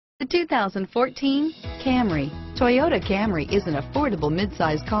The 2014 Camry. Toyota Camry is an affordable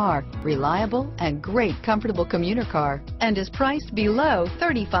midsize car, reliable and great comfortable commuter car, and is priced below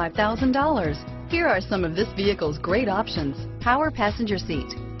 $35,000. Here are some of this vehicle's great options: power passenger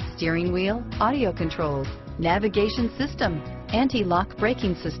seat, steering wheel audio controls, navigation system, anti-lock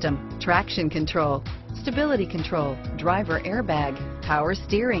braking system, traction control, stability control, driver airbag, power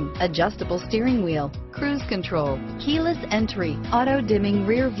steering, adjustable steering wheel, cruise control, keyless entry, auto-dimming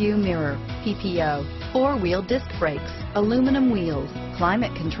rear view mirror, PPO, four-wheel disc brakes, aluminum wheels,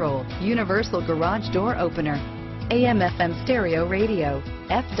 climate control, universal garage door opener, AM/FM stereo radio,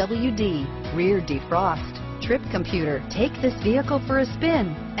 FWD, rear defrost, trip computer. Take this vehicle for a spin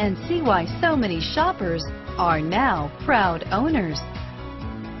and see why so many shoppers are now proud owners.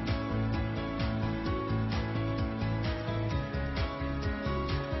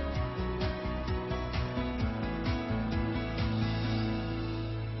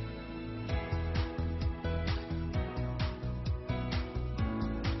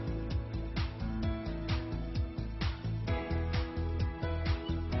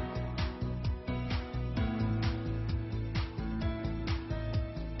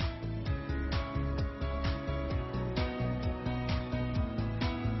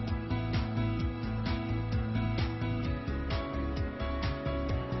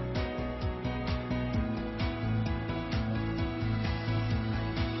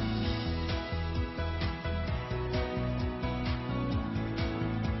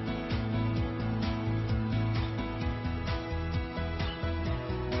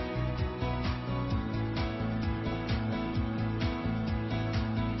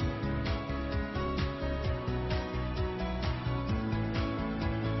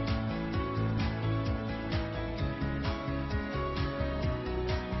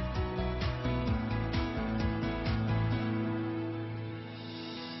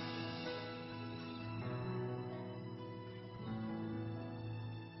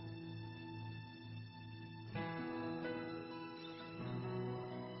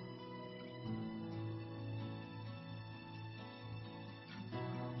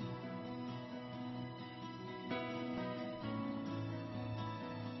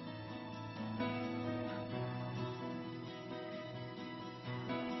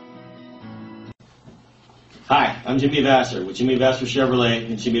 Hi, I'm Jimmy Vasser with Jimmy Vasser Chevrolet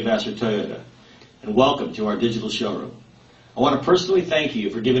and Jimmy Vasser Toyota, and welcome to our digital showroom. I want to personally thank you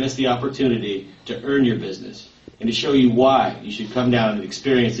for giving us the opportunity to earn your business and to show you why you should come down and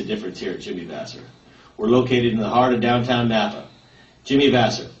experience the difference here at Jimmy Vasser. We're located in the heart of downtown Napa. Jimmy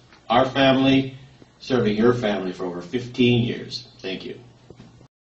Vasser, our family serving your family for over 15 years. Thank you.